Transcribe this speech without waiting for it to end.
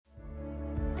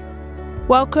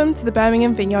Welcome to the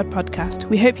Birmingham Vineyard podcast.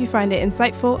 We hope you find it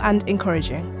insightful and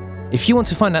encouraging. If you want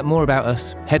to find out more about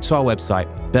us, head to our website,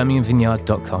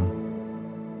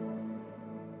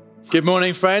 birminghamvineyard.com. Good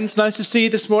morning, friends. Nice to see you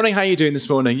this morning. How are you doing this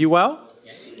morning? You well?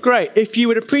 Great. If you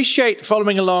would appreciate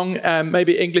following along,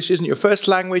 maybe English isn't your first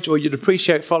language, or you'd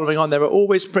appreciate following on, there are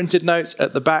always printed notes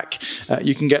at the back.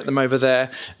 You can get them over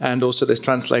there. And also there's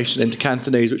translation into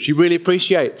Cantonese, which we really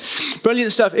appreciate.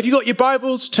 Brilliant stuff. If you've got your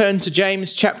Bibles, turn to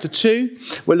James chapter 2.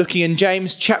 We're looking in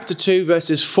James chapter 2,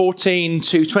 verses 14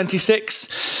 to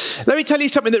 26. Let me tell you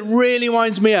something that really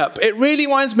winds me up. It really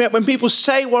winds me up when people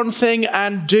say one thing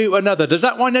and do another. Does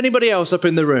that wind anybody else up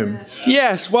in the room?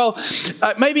 Yes. Well,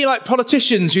 maybe like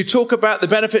politicians who talk about the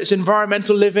benefits of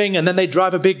environmental living and then they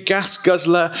drive a big gas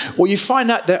guzzler, or you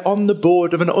find out they're on the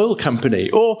board of an oil company.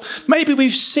 Or maybe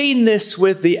we've seen this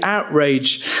with the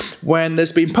outrage when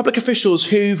there's been public officials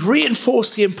who've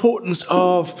reinforced the importance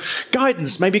of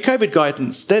guidance, maybe COVID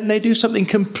guidance. Then they do something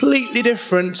completely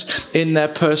different in their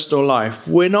personal life.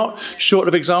 We're not short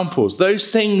of examples.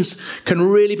 Those things can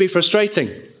really be frustrating.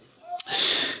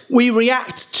 We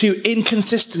react to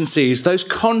inconsistencies, those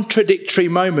contradictory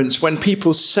moments when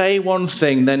people say one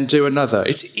thing, then do another.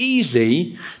 It's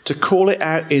easy to call it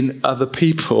out in other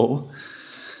people,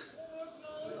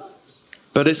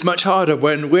 but it's much harder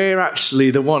when we're actually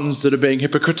the ones that are being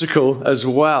hypocritical as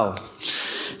well.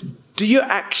 Do your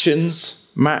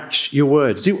actions match your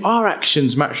words? Do our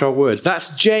actions match our words?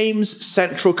 That's James'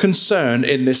 central concern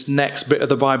in this next bit of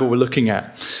the Bible we're looking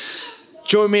at.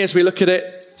 Join me as we look at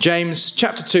it. James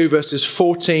chapter 2, verses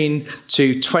 14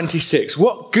 to 26.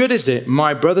 What good is it,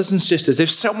 my brothers and sisters, if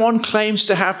someone claims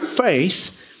to have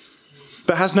faith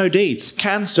but has no deeds?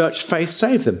 Can such faith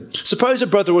save them? Suppose a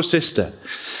brother or sister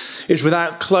is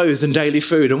without clothes and daily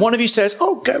food, and one of you says,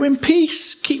 "Oh, go in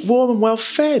peace, keep warm and well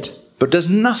fed," but does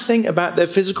nothing about their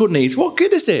physical needs. What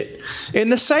good is it? In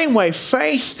the same way,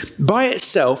 faith by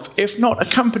itself, if not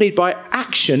accompanied by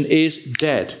action, is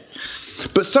dead.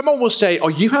 But someone will say, "Oh,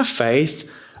 you have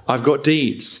faith, I've got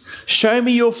deeds. Show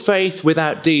me your faith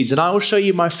without deeds, and I will show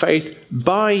you my faith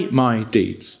by my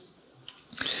deeds."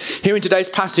 Here in today's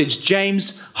passage,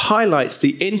 James highlights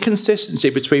the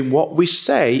inconsistency between what we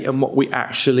say and what we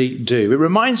actually do. It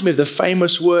reminds me of the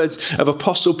famous words of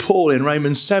Apostle Paul in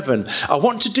Romans 7. I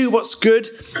want to do what's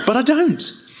good, but I don't.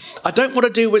 I don't want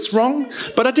to do what's wrong,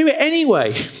 but I do it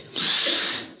anyway.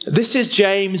 This is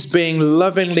James being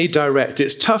lovingly direct.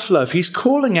 It's tough love. He's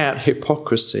calling out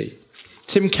hypocrisy.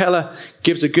 Tim Keller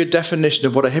gives a good definition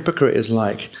of what a hypocrite is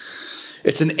like.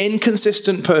 It's an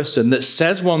inconsistent person that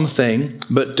says one thing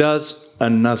but does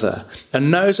another,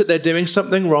 and knows that they're doing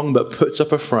something wrong but puts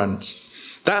up a front.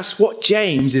 That's what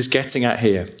James is getting at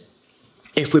here.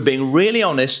 If we're being really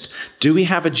honest, do we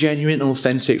have a genuine and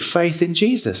authentic faith in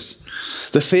Jesus?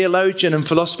 The theologian and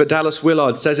philosopher Dallas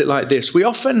Willard says it like this: we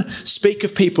often speak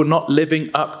of people not living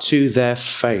up to their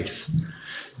faith.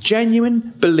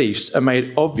 Genuine beliefs are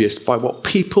made obvious by what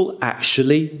people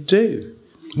actually do.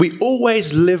 We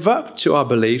always live up to our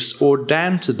beliefs or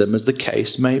down to them, as the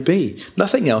case may be.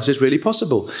 Nothing else is really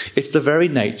possible. It's the very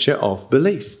nature of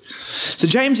belief. So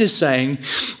James is saying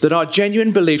that our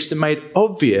genuine beliefs are made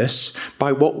obvious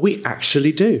by what we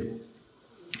actually do.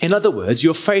 In other words,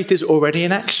 your faith is already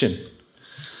in action.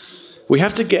 We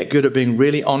have to get good at being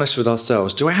really honest with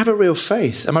ourselves. Do I have a real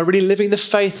faith? Am I really living the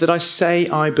faith that I say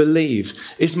I believe?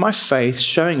 Is my faith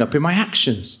showing up in my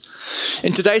actions?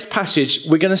 In today's passage,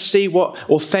 we're going to see what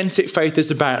authentic faith is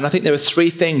about. And I think there are three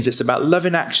things. It's about love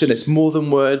in action, it's more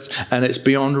than words, and it's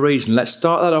beyond reason. Let's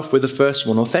start that off with the first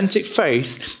one. Authentic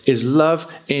faith is love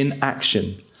in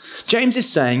action. James is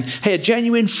saying, hey, a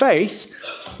genuine faith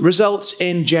results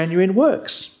in genuine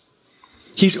works.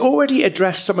 He's already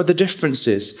addressed some of the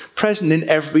differences present in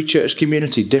every church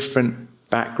community, different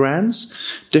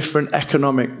backgrounds, different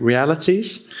economic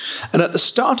realities. And at the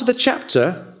start of the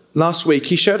chapter, last week,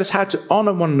 he showed us how to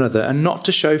honour one another and not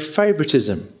to show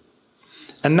favouritism.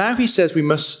 And now he says we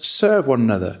must serve one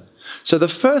another. So the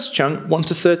first chunk, 1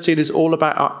 to 13, is all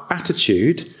about our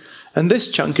attitude, and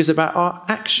this chunk is about our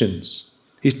actions.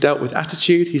 He's dealt with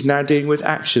attitude, he's now dealing with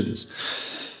actions.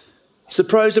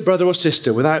 Suppose a brother or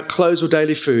sister without clothes or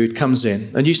daily food comes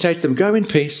in, and you say to them, "Go in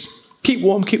peace, keep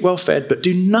warm, keep well fed," but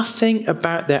do nothing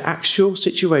about their actual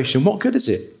situation. What good is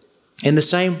it? In the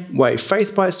same way,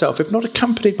 faith by itself, if not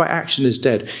accompanied by action, is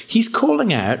dead. He's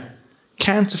calling out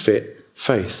counterfeit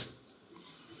faith.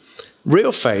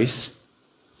 Real faith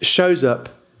shows up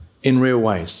in real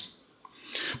ways.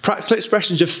 Practical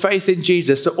expressions of faith in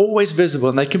Jesus are always visible,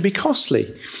 and they can be costly.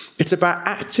 It's about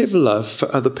active love for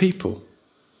other people.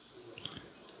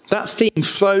 That theme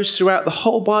flows throughout the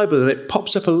whole Bible, and it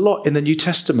pops up a lot in the New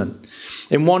Testament.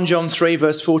 In 1 John 3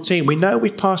 verse 14, we know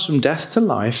we've passed from death to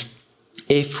life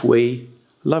if we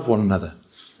love one another.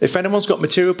 If anyone's got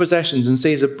material possessions and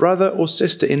sees a brother or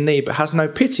sister in need but has no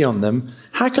pity on them,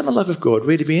 how can the love of God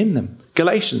really be in them?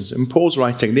 Galatians, in Paul's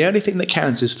writing, the only thing that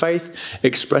counts is faith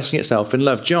expressing itself in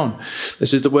love. John,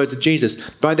 this is the words of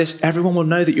Jesus. By this, everyone will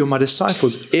know that you're my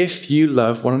disciples if you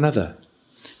love one another.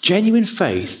 Genuine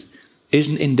faith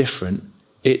isn't indifferent,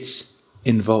 it's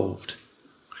involved.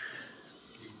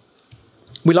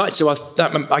 We like to,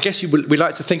 we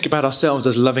like to think about ourselves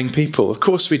as loving people. Of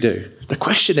course we do. The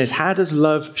question is, how does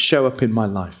love show up in my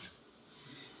life?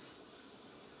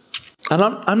 And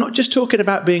I'm not just talking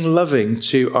about being loving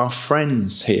to our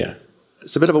friends here.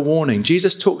 It's a bit of a warning.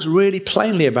 Jesus talks really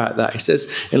plainly about that. He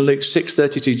says in Luke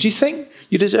 6:32, do you think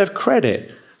you deserve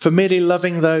credit for merely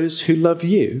loving those who love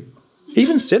you?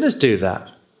 Even sinners do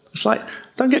that. It's like,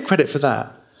 don't get credit for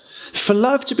that. For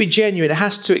love to be genuine, it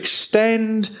has to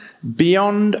extend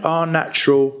beyond our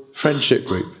natural friendship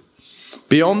group,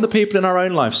 beyond the people in our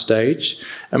own life stage,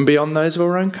 and beyond those of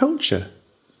our own culture.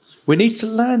 We need to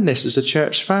learn this as a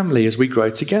church family as we grow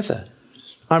together.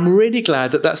 I'm really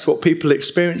glad that that's what people are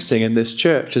experiencing in this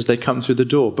church as they come through the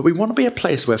door. But we want to be a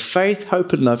place where faith,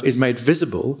 hope, and love is made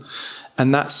visible,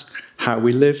 and that's how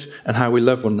we live and how we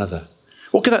love one another.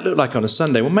 What could that look like on a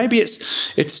Sunday? Well, maybe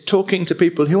it's talking to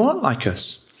people who aren't like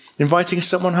us, inviting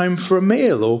someone home for a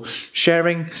meal or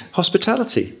sharing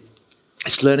hospitality.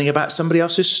 It's learning about somebody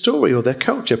else's story or their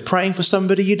culture, praying for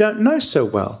somebody you don't know so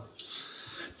well.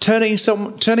 Turning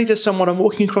to someone and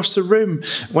walking across the room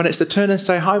when it's the turn and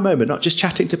say hi moment, not just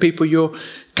chatting to people you're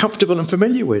comfortable and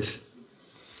familiar with.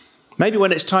 Maybe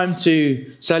when it's time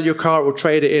to sell your car or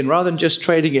trade it in, rather than just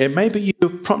trading it in, maybe you're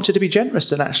prompted to be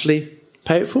generous and actually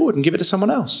pay it forward and give it to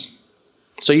someone else.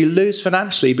 So you lose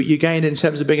financially, but you gain in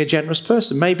terms of being a generous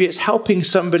person. Maybe it's helping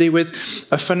somebody with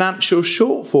a financial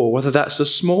shortfall, whether that's a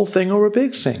small thing or a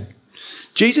big thing.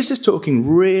 Jesus is talking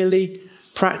really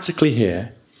practically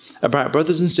here about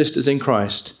brothers and sisters in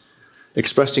Christ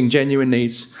expressing genuine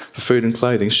needs for food and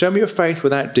clothing. Show me your faith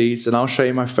without deeds, and I'll show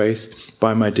you my faith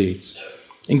by my deeds.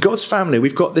 In God's family,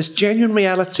 we've got this genuine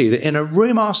reality that in a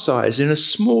room our size, in a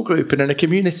small group and in a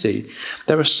community,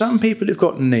 there are some people who've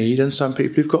got need and some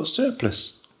people who've got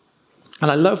surplus.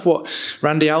 And I love what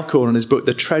Randy Alcorn in his book,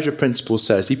 The Treasure Principle,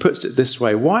 says. He puts it this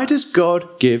way: why does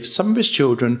God give some of his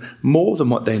children more than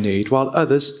what they need, while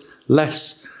others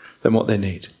less than what they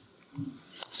need?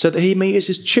 So that he may use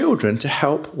his children to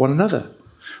help one another.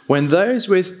 When those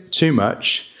with too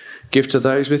much give to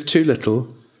those with too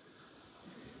little,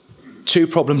 two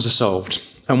problems are solved.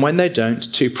 And when they don't,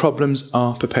 two problems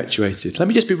are perpetuated. Let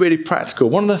me just be really practical.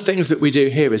 One of the things that we do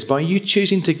here is by you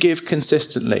choosing to give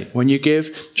consistently, when you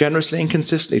give generously and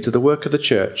consistently to the work of the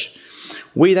church,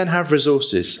 we then have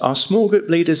resources. Our small group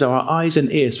leaders are our eyes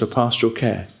and ears for pastoral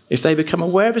care. If they become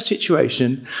aware of a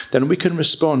situation, then we can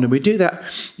respond. And we do that,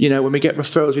 when we get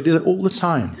referrals, we do that all the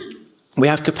time. We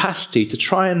have capacity to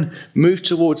try and move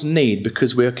towards need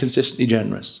because we are consistently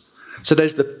generous. So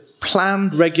there's the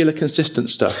planned, regular, consistent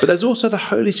stuff. But there's also the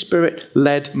Holy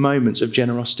Spirit-led moments of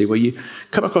generosity where you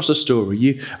come across a story,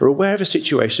 you are aware of a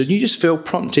situation, you just feel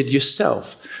prompted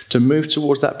yourself to move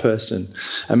towards that person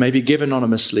and maybe give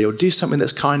anonymously or do something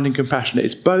that's kind and compassionate.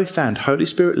 It's both and. Holy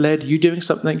Spirit-led, you doing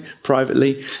something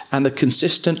privately, and the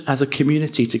consistent as a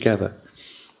community together.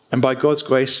 And by God's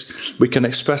grace, we can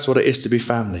express what it is to be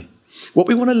family. What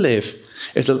we want to live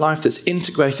is a life that's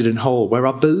integrated and whole, where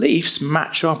our beliefs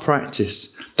match our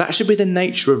practice. That should be the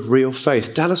nature of real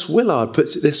faith. Dallas Willard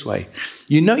puts it this way: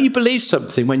 you know you believe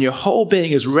something when your whole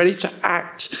being is ready to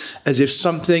act as if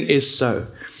something is so.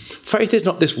 Faith is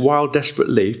not this wild, desperate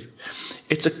leap.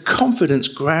 It's a confidence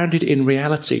grounded in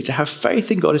reality. To have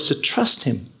faith in God is to trust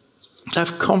him, to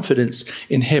have confidence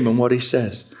in him and what he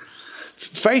says.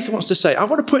 Faith wants to say, I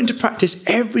want to put into practice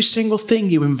every single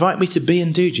thing you invite me to be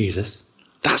and do, Jesus.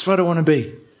 That's what I want to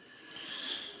be.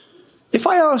 If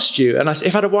I asked you, and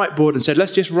if I had a whiteboard and said,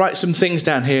 let's just write some things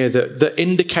down here that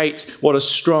indicate what a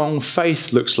strong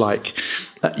faith looks like,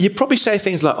 you'd probably say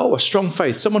things like, a strong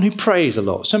faith, someone who prays a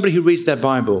lot, somebody who reads their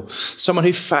Bible, someone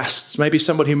who fasts, maybe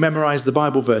someone who memorized the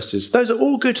Bible verses. Those are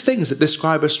all good things that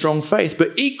describe a strong faith,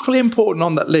 but equally important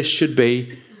on that list should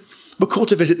be, we're called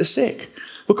to visit the sick.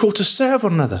 We're called to serve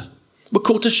one another. We're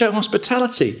called to show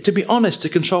hospitality, to be honest, to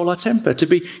control our temper, to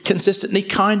be consistently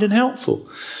kind and helpful,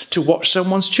 to watch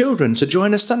someone's children, to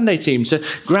join a Sunday team, to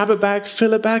grab a bag,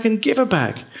 fill a bag and give a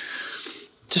bag,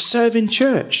 to serve in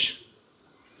church.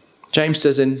 James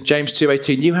says in James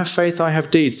 2:18, you have faith, I have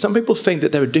deeds. Some people think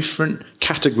that there are different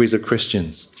categories of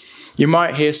Christians. You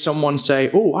might hear someone say,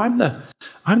 I'm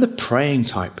I'm the praying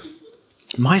type.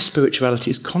 My spirituality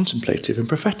is contemplative and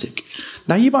prophetic.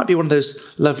 Now, you might be one of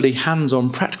those lovely hands-on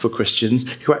practical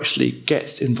Christians who actually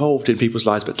gets involved in people's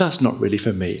lives, but that's not really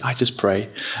for me. I just pray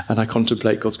and I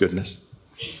contemplate God's goodness.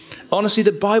 Honestly,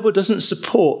 the Bible doesn't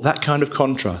support that kind of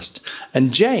contrast,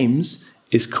 and James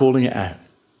is calling it out.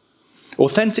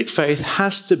 Authentic faith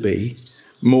has to be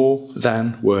more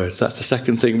than words. That's the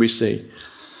second thing we see.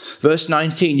 Verse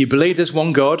 19, you believe there's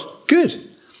one God? Good.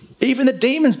 Even the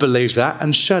demons believe that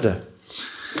and shudder.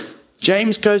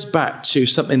 James goes back to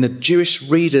something that Jewish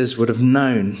readers would have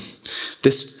known.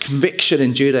 This conviction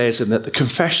in Judaism, that the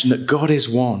confession that God is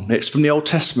one. It's from the Old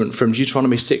Testament, from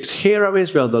Deuteronomy 6. Hear, O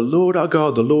Israel, the Lord our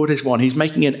God, the Lord is one. He's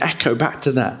making an echo back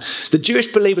to that. The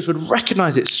Jewish believers would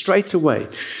recognize it straight away.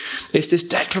 It's this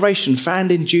declaration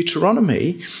found in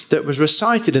Deuteronomy that was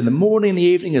recited in the morning and the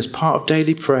evening as part of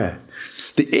daily prayer.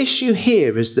 The issue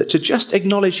here is that to just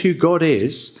acknowledge who God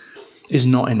is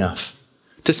not enough.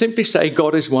 To simply say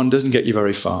God is one doesn't get you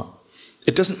very far.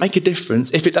 It doesn't make a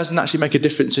difference if it doesn't actually make a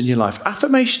difference in your life.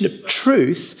 Affirmation of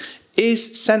truth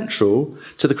is central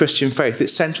to the Christian faith.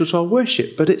 It's central to our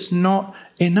worship, but it's not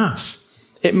enough.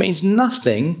 It means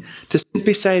nothing to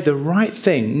simply say the right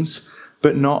things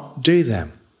but not do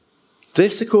them.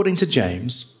 This, according to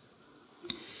James,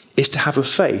 is to have a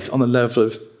faith on the level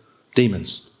of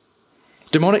demons.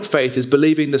 Demonic faith is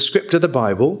believing the script of the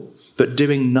Bible but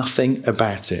doing nothing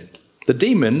about it. The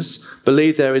demons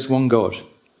believe there is one God.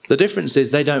 The difference is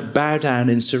they don't bow down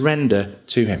in surrender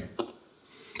to him.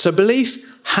 So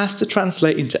belief has to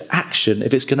translate into action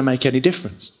if it's going to make any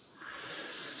difference.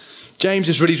 James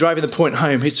is really driving the point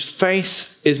home. His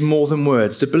faith is more than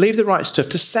words. To believe the right stuff,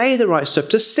 to say the right stuff,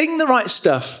 to sing the right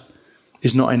stuff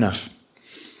is not enough.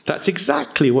 That's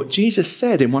exactly what Jesus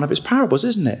said in one of his parables,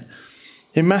 isn't it?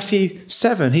 In Matthew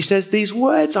 7, he says, these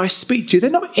words I speak to you, they're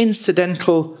not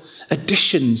incidental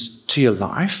additions to your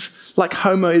life, like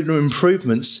home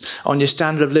improvements on your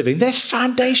standard of living. They're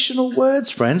foundational words,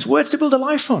 friends, words to build a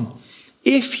life on.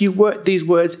 If you work these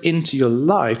words into your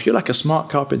life, you're like a smart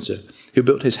carpenter who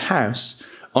built his house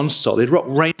on solid rock.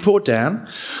 Rain poured down,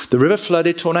 the river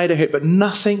flooded, tornado hit, but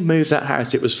nothing moved that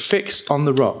house. It was fixed on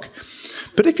the rock.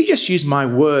 But if you just use my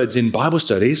words in Bible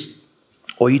studies,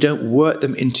 or you don't work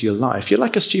them into your life, you're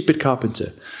like a stupid carpenter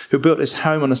who built his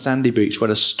home on a sandy beach. When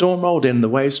a storm rolled in and the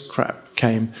waves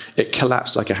came, it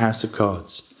collapsed like a house of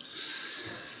cards.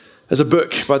 There's a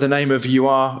book by the name of You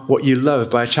Are What You Love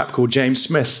by a chap called James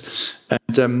Smith.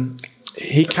 And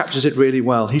he captures it really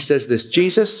well. He says this,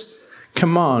 Jesus'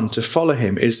 command to follow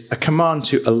him is a command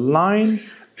to align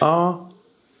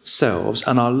ourselves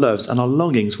and our loves and our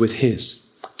longings with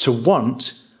his. To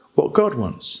want what God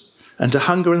wants. And to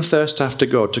hunger and thirst after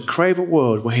God, to crave a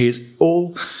world where he is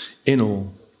all in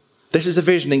all. This is the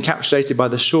vision encapsulated by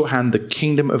the shorthand, the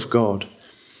kingdom of God.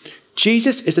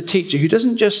 Jesus is a teacher who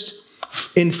doesn't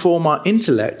just inform our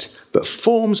intellect, but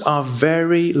forms our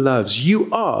very loves. You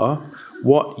are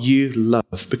what you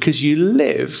love because you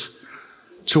live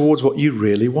towards what you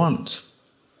really want.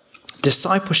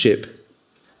 Discipleship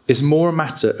is more a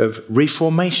matter of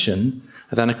reformation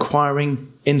than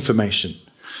acquiring information.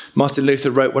 Martin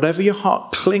Luther wrote, whatever your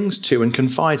heart clings to and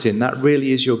confides in, that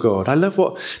really is your God. I love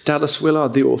what Dallas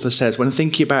Willard, the author, says when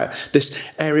thinking about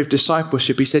this area of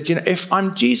discipleship. He said, if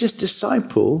I'm Jesus'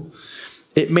 disciple,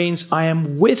 it means I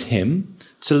am with him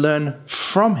to learn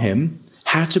from him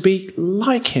how to be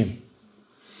like him.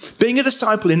 Being a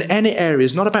disciple in any area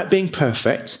is not about being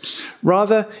perfect.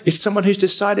 Rather, it's someone who's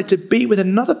decided to be with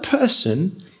another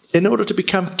person in order to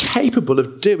become capable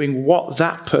of doing what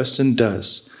that person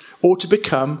does, or to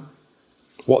become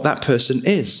what that person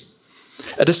is.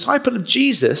 A disciple of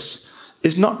Jesus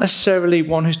is not necessarily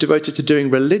one who's devoted to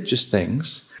doing religious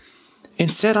things.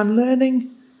 Instead, I'm learning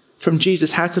from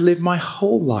Jesus how to live my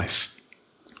whole life,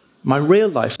 my real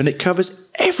life, and it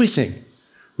covers everything,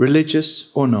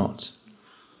 religious or not.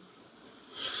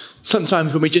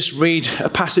 Sometimes when we just read a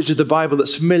passage of the Bible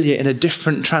that's familiar in a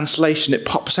different translation, it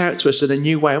pops out to us in a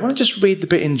new way. I want to just read the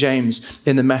bit in James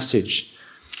in the Message.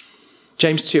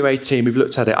 James 2:18, we've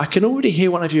looked at it. I can already hear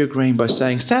one of you agreeing by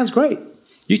saying, sounds great.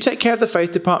 You take care of the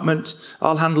faith department,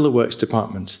 I'll handle the works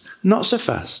department. Not so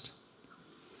fast.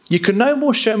 You can no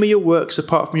more show me your works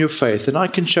apart from your faith than I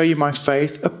can show you my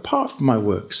faith apart from my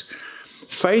works.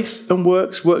 Faith and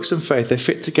works, works and faith, they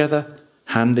fit together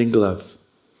hand in glove.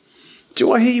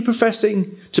 Do I hear you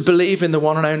professing to believe in the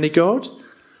one and only God,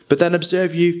 but then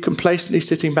observe you complacently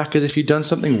sitting back as if you'd done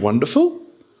something wonderful?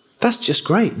 That's just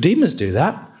great. Demons do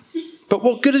that. But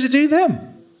what good does it do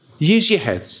them? Use your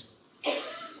heads.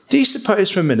 Do you suppose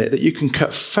for a minute that you can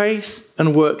cut faith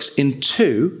and works in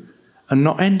two and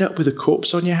not end up with a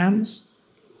corpse on your hands?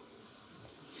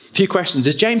 A few questions.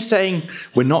 Is James saying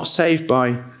we're not saved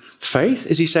by faith?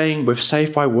 Is he saying we're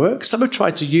saved by works? Some have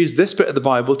tried to use this bit of the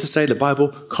Bible to say the Bible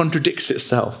contradicts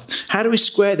itself. How do we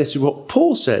square this with what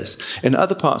Paul says in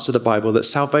other parts of the Bible, that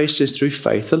salvation is through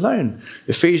faith alone?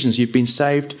 Ephesians, you've been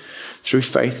saved through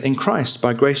faith in Christ.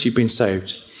 By grace you've been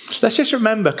saved. Let's just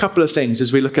remember a couple of things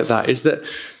as we look at that, is that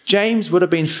James would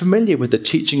have been familiar with the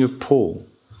teaching of Paul.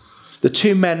 The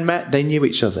two men met, they knew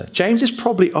each other. James is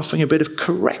probably offering a bit of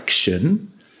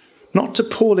correction, not to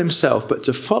Paul himself, but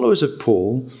to followers of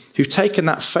Paul who've taken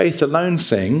that faith alone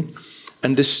thing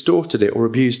and distorted it or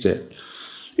abused it.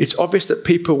 It's obvious that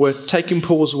people were taking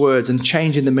Paul's words and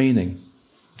changing the meaning.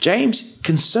 James'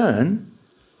 concern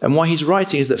and why he's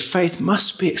writing is that faith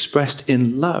must be expressed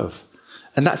in love.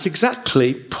 And that's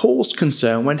exactly Paul's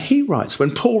concern when he writes.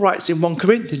 When Paul writes in 1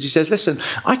 Corinthians, he says, listen,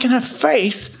 I can have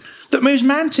faith that moves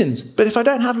mountains, but if I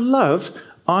don't have love,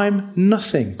 I'm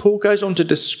nothing. Paul goes on to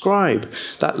describe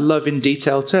that love in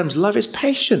detailed terms. Love is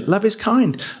patient. Love is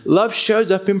kind. Love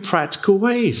shows up in practical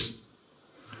ways.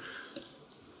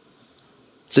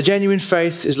 So genuine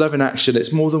faith is love in action.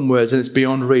 It's more than words and it's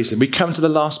beyond reason. We come to the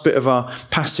last bit of our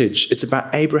passage. It's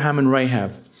about Abraham and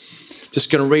Rahab.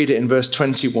 Just going to read it in verse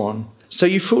 21. So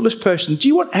you foolish person, do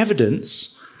you want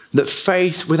evidence that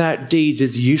faith without deeds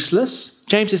is useless?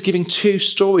 James is giving two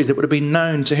stories that would have been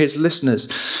known to his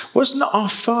listeners. Wasn't our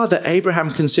father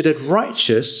Abraham considered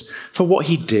righteous for what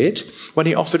he did when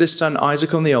he offered his son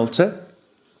Isaac on the altar?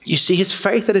 You see, his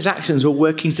faith and his actions were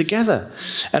working together,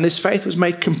 and his faith was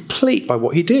made complete by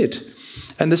what he did.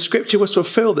 And the scripture was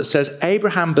fulfilled that says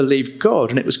Abraham believed God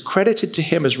and it was credited to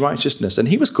him as righteousness, and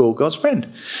he was called God's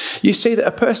friend. You see that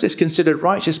a person is considered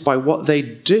righteous by what they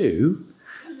do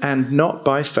and not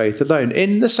by faith alone.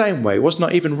 In the same way, was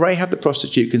not even Rahab the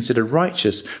prostitute considered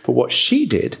righteous for what she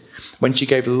did when she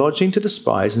gave lodging to the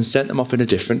spies and sent them off in a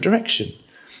different direction?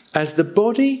 As the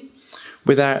body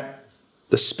without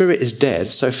the spirit is dead,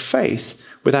 so faith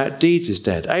without deeds is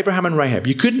dead. Abraham and Rahab.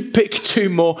 You couldn't pick two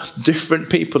more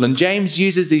different people. And James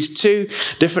uses these two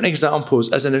different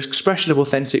examples as an expression of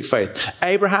authentic faith.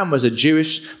 Abraham was a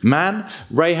Jewish man.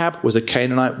 Rahab was a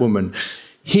Canaanite woman.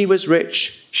 He was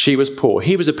rich. She was poor.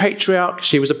 He was a patriarch.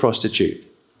 She was a prostitute.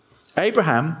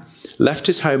 Abraham left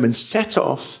his home and set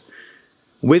off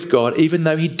with God, even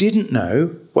though he didn't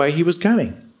know where he was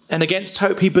going. And against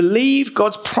hope, he believed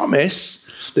God's promise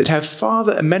that he'd have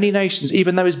father and many nations,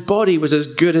 even though his body was as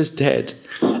good as dead.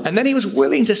 And then he was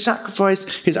willing to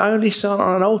sacrifice his only son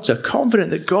on an altar,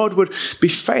 confident that God would be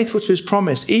faithful to his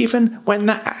promise, even when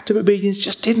that act of obedience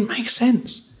just didn't make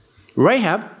sense.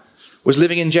 Rahab was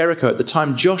living in Jericho at the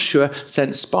time Joshua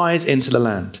sent spies into the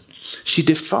land. She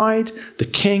defied the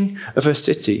king of her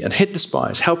city and hid the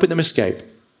spies, helping them escape.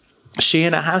 She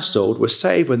and her household were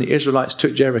saved when the Israelites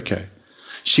took Jericho.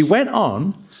 She went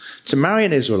on to marry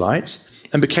an Israelite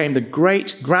and became the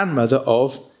great-grandmother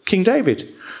of King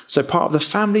David. So part of the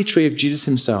family tree of Jesus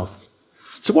himself.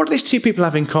 So what do these two people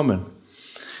have in common?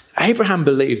 Abraham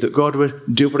believed that God would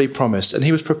do what he promised, and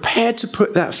he was prepared to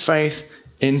put that faith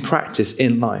in practice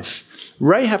in life.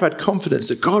 Rahab had confidence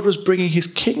that God was bringing his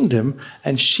kingdom,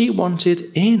 and she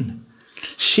wanted in.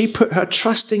 She put her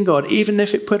trust in God, even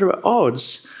if it put her at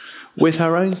odds with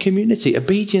her own community.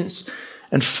 Obedience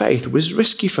and faith was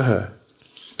risky for her.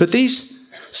 But these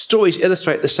stories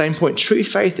illustrate the same point. True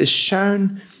faith is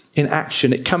shown in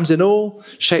action. It comes in all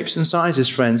shapes and sizes,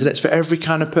 friends, and it's for every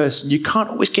kind of person. You can't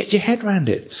always get your head around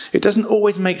it. It doesn't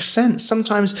always make sense.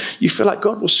 Sometimes you feel like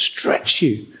God will stretch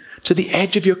you to the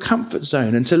edge of your comfort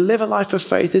zone, and to live a life of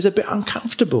faith is a bit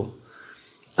uncomfortable.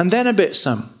 And then a bit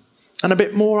some, and a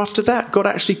bit more after that. God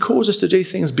actually calls us to do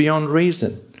things beyond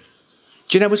reason.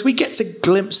 Do you know, as we get to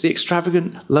glimpse the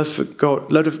extravagant love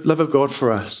of God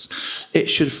for us, it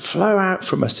should flow out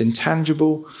from us in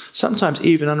tangible, sometimes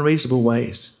even unreasonable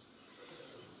ways.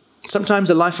 Sometimes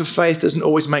a life of faith doesn't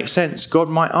always make sense. God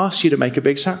might ask you to make a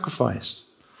big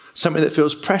sacrifice, something that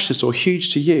feels precious or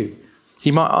huge to you.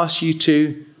 He might ask you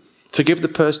to forgive the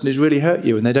person who's really hurt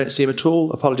you and they don't seem at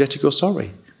all apologetic or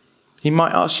sorry. He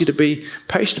might ask you to be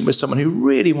patient with someone who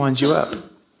really winds you up.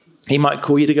 He might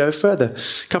call you to go further.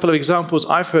 A couple of examples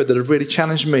I've heard that have really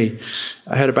challenged me.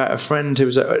 I heard about a friend who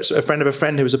was a friend of a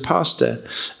friend who was a pastor,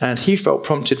 and he felt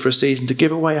prompted for a season to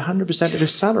give away 100% of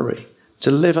his salary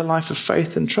to live a life of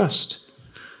faith and trust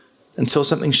until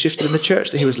something shifted in the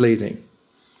church that he was leading.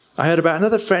 I heard about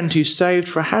another friend who saved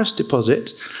for a house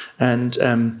deposit, and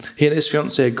he and his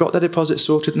fiancée had got their deposit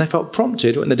sorted, and they felt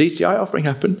prompted when the DCI offering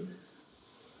happened.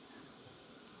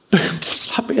 Boom, to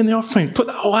slap it in the offering, put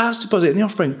that whole house deposit in the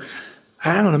offering.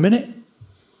 Hang on a minute.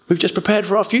 We've just prepared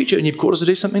for our future, and you've called us to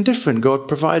do something different. God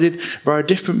provided via a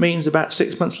different means about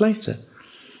 6 months later.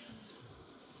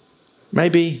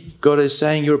 Maybe God is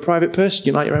saying you're a private person,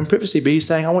 you like your own privacy, but he's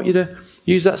saying, I want you to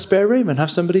use that spare room and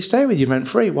have somebody stay with you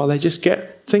rent-free while they just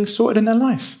get things sorted in their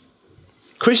life.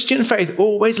 Christian faith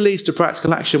always leads to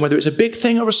practical action, whether it's a big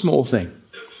thing or a small thing.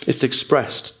 It's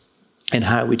expressed in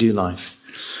how we do life.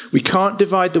 We can't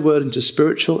divide the word into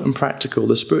spiritual and practical.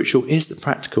 The spiritual is the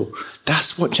practical.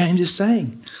 That's what James is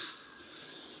saying.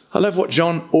 I love what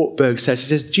John Ortberg says. He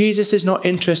says, Jesus is not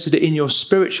interested in your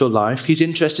spiritual life. He's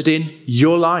interested in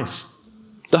your life.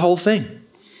 The whole thing.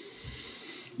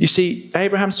 You see,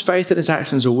 Abraham's faith and his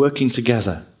actions are working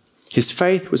together. His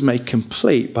faith was made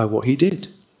complete by what he did.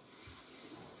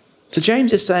 So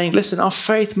James is saying, listen, our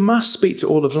faith must speak to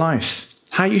all of life.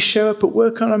 How you show up at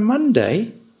work on a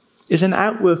Monday is an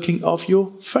outworking of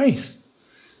your faith.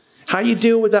 How you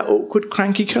deal with that awkward,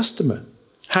 cranky customer.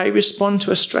 How you respond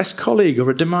to a stressed colleague or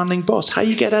a demanding boss. How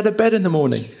you get out of bed in the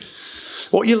morning.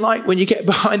 What you like when you get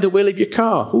behind the wheel of your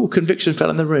car. Ooh, conviction fell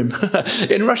in the room.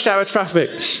 In rush hour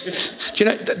traffic. Do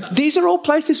you know, these are all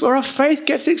places where our faith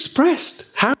gets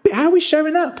expressed. How are we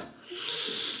showing up?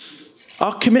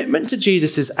 Our commitment to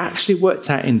Jesus is actually worked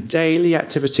out in daily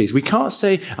activities. We can't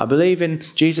say, I believe in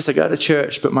Jesus, I go to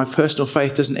church, but my personal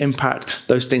faith doesn't impact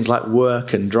those things like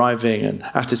work and driving and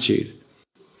attitude.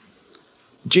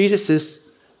 Jesus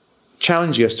is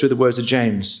challenging us through the words of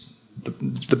James.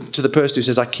 To the person who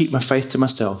says, I keep my faith to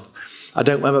myself. I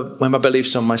don't wear my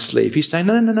beliefs on my sleeve. He's saying,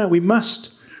 no, we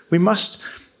must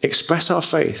express our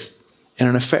faith in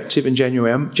an effective and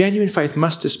genuine way. Genuine faith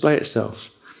must display itself.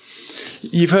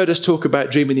 You've heard us talk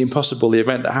about Dreaming the Impossible, the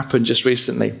event that happened just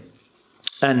recently.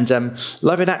 And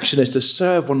love in action is to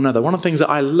serve one another. One of the things that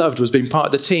I loved was being part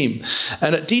of the team.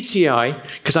 And at DTI,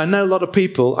 because I know a lot of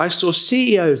people, I saw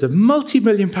CEOs of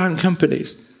multi-million-pound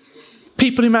companies.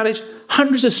 People who manage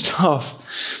hundreds of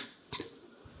staff,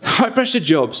 high-pressure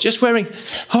jobs, just wearing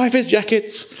high-vis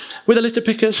jackets with the litter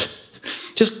pickers,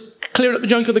 just clearing up the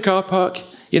junk of the car park.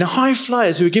 You know, high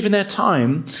flyers who are giving their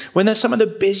time when they're some of the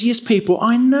busiest people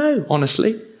I know,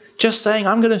 honestly. Just saying,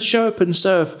 I'm going to show up and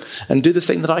serve and do the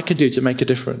thing that I can do to make a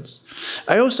difference.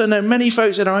 I also know many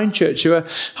folks in our own church who are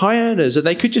high earners, and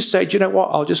they could just say, do you know what,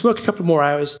 I'll just work a couple more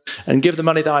hours and give the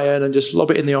money that I earn and just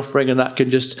lob it in the offering, and that can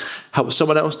just help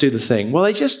someone else do the thing. Well,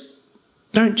 they just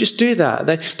don't just do that.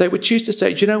 They would choose to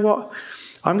say, do you know what,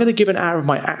 I'm going to give an hour of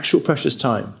my actual precious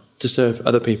time to serve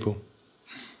other people.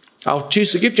 I'll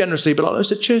choose to give generously, but I'll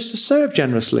also choose to serve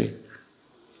generously.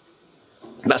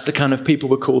 That's the kind of people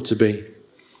we're called to be.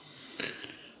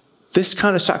 This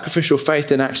kind of sacrificial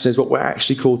faith in action is what we're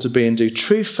actually called to be and do.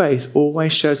 True faith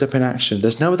always shows up in action.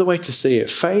 There's no other way to see it.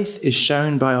 Faith is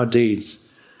shown by our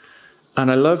deeds.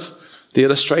 And I love the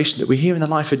illustration that we hear in the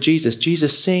life of Jesus.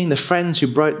 Jesus seeing the friends who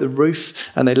broke the roof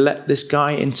and they let this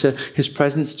guy into his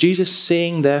presence. Jesus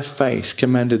seeing their faith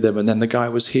commended them, and then the guy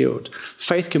was healed.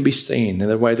 Faith can be seen in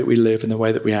the way that we live and the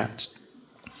way that we act.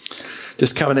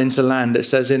 Just coming into land, it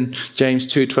says in James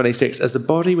 2:26, as the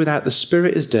body without the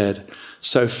spirit is dead,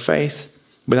 so faith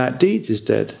without deeds is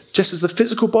dead. Just as the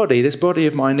physical body, this body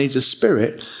of mine, needs a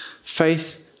spirit,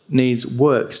 faith needs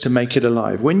works to make it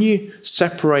alive. When you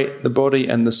separate the body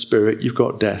and the spirit, you've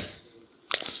got death.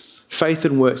 Faith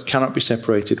and works cannot be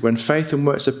separated. When faith and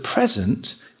works are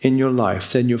present in your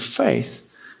life, then your faith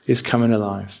is coming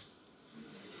alive.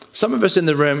 Some of us in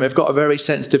the room have got a very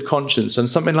sensitive conscience, and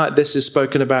something like this is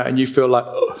spoken about and you feel like,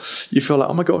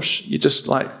 oh my gosh, you're just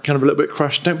like kind of a little bit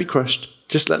crushed. Don't be crushed.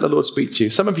 Just let the Lord speak to you.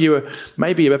 Some of you are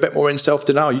maybe a bit more in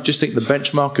self-denial. You just think the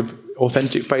benchmark of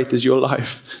authentic faith is your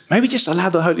life. Maybe just allow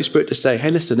the Holy Spirit to say, hey,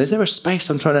 listen, is there a space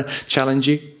I'm trying to challenge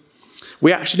you?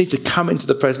 We actually need to come into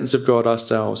the presence of God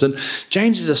ourselves. And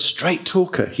James is a straight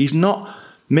talker. He's not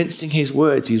mincing his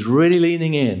words. He's really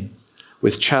leaning in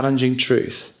with challenging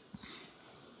truth.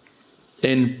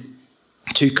 In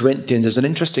 2 Corinthians, there's an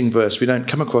interesting verse we don't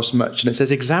come across much, and it says,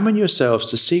 examine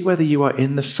yourselves to see whether you are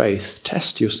in the faith.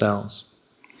 Test yourselves.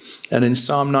 And in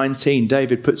Psalm 19,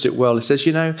 David puts it well. It says,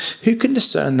 you know, who can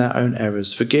discern their own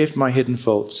errors? Forgive my hidden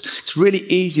faults. It's really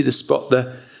easy to spot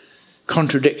the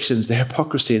contradictions, the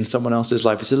hypocrisy in someone else's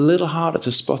life. It's a little harder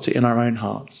to spot it in our own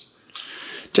hearts.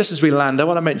 Just as we land, I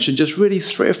want to mention just really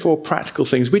 3 or 4 practical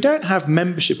things. We don't have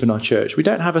membership in our church. We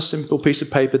don't have a simple piece of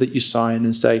paper that you sign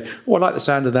and say, oh, I like the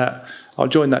sound of that. I'll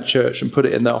join that church and put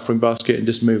it in the offering basket and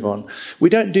just move on. We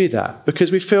don't do that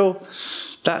because we feel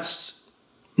that's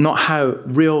not how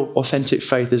real, authentic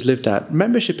faith is lived out.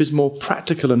 Membership is more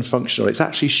practical and functional. It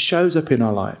actually shows up in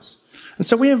our lives. And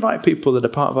so we invite people that are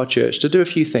part of our church to do a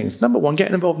few things. Number 1,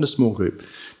 get involved in a small group.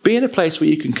 Be in a place where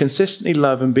you can consistently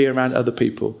love and be around other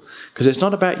people. Because it's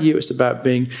not about you, it's about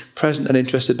being present and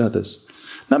interested in others.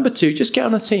 Number 2, just get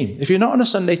on a team. If you're not on a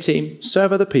Sunday team,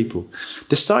 serve other people.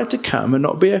 Decide to come and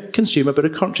not be a consumer, but a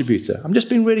contributor. I'm just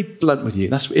being really blunt with you.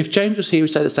 If James was here, he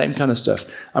would say the same kind of stuff.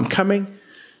 I'm coming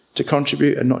to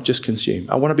contribute and not just consume.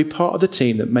 I want to be part of the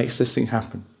team that makes this thing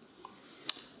happen.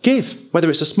 Give, whether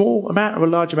it's a small amount or a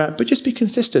large amount, but just be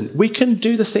consistent. We can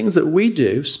do the things that we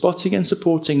do, spotting and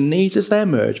supporting needs as they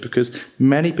emerge, because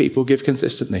many people give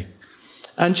consistently.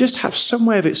 And just have some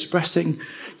way of expressing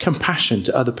compassion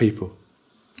to other people.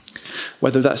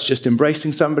 Whether that's just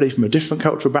embracing somebody from a different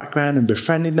cultural background and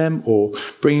befriending them, or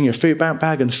bringing a food bank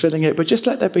bag and filling it, but just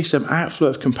let there be some outflow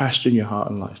of compassion in your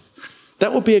heart and life.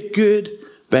 That will be a good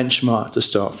benchmark to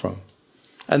start from.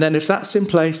 And then if that's in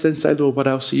place, then say, Lord, what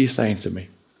else are you saying to me?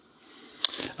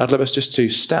 I'd love us just to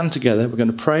stand together. We're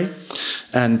going to pray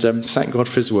and thank God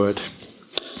for his word.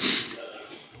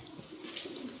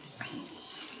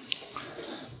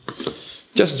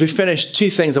 Just as we finish, 2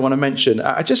 things I want to mention.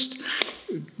 I'm just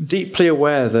deeply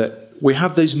aware that we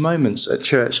have those moments at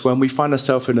church when we find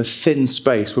ourselves in a thin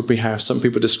space, would be how some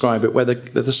people describe it, where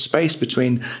the space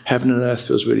between heaven and earth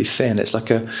feels really thin. It's like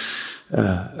a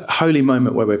holy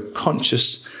moment where we're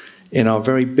conscious in our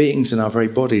very beings and our very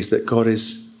bodies that God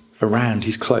is around,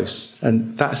 he's close.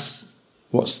 And that's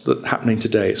what's happening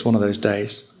today. It's one of those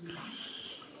days.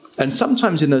 And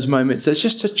sometimes in those moments, there's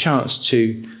just a chance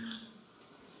to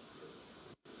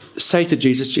say to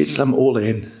Jesus, Jesus, I'm all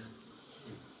in.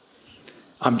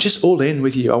 I'm just all in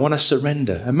with you. I want to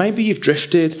surrender. And maybe you've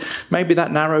drifted. Maybe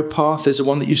that narrow path is the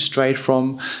one that you strayed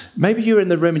from. Maybe you're in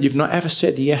the room and you've not ever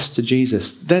said yes to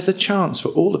Jesus. There's a chance for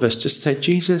all of us just to say,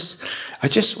 Jesus, I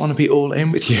just want to be all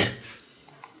in with you.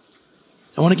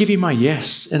 I want to give you my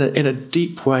yes in a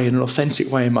deep way, in an authentic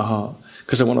way in my heart,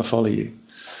 because I want to follow you.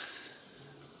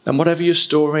 And whatever your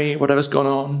story, whatever's gone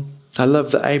on, I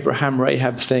love the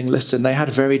Abraham-Rahab thing. Listen, they had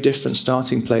very different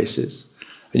starting places.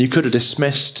 And you could have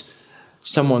dismissed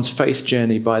someone's faith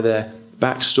journey by their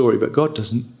backstory, but God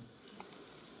doesn't.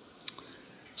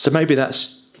 So maybe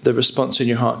that's the response in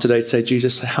your heart today to say,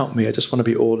 Jesus, help me. I just want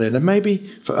to be all in. And maybe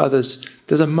for others,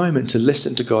 there's a moment to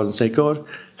listen to God and say, God,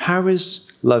 how is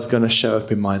love going to show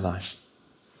up in my life?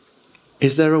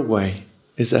 Is there a way?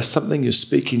 Is there something you're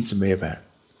speaking to me about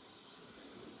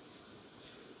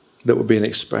that will be an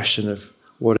expression of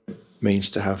what it means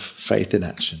to have faith in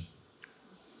action?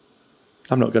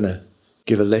 I'm not going to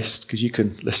give a list, because you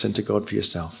can listen to God for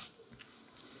yourself.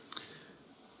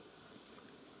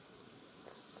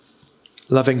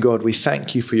 Loving God, we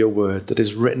thank you for your word that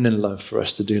is written in love for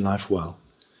us to do life well.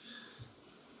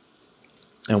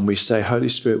 And we say, Holy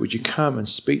Spirit, would you come and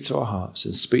speak to our hearts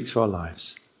and speak to our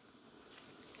lives?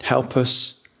 Help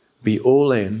us be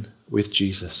all in with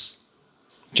Jesus.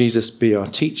 Jesus, be our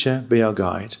teacher, be our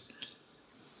guide.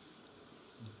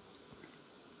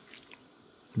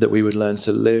 That we would learn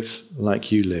to live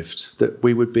like you lived. That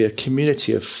we would be a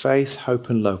community of faith, hope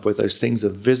and love, where those things are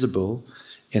visible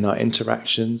in our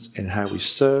interactions, in how we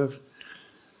serve,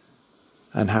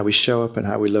 and how we show up and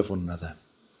how we love one another.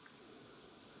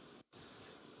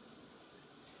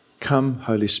 Come,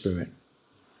 Holy Spirit,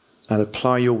 and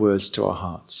apply your words to our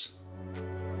hearts.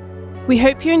 We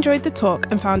hope you enjoyed the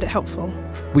talk and found it helpful.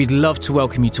 We'd love to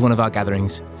welcome you to one of our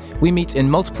gatherings. We meet in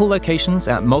multiple locations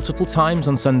at multiple times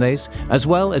on Sundays, as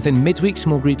well as in midweek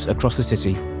small groups across the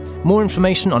city. More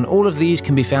information on all of these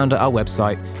can be found at our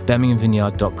website,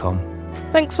 birminghamvineyard.com.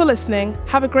 Thanks for listening.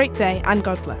 Have a great day and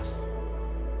God bless.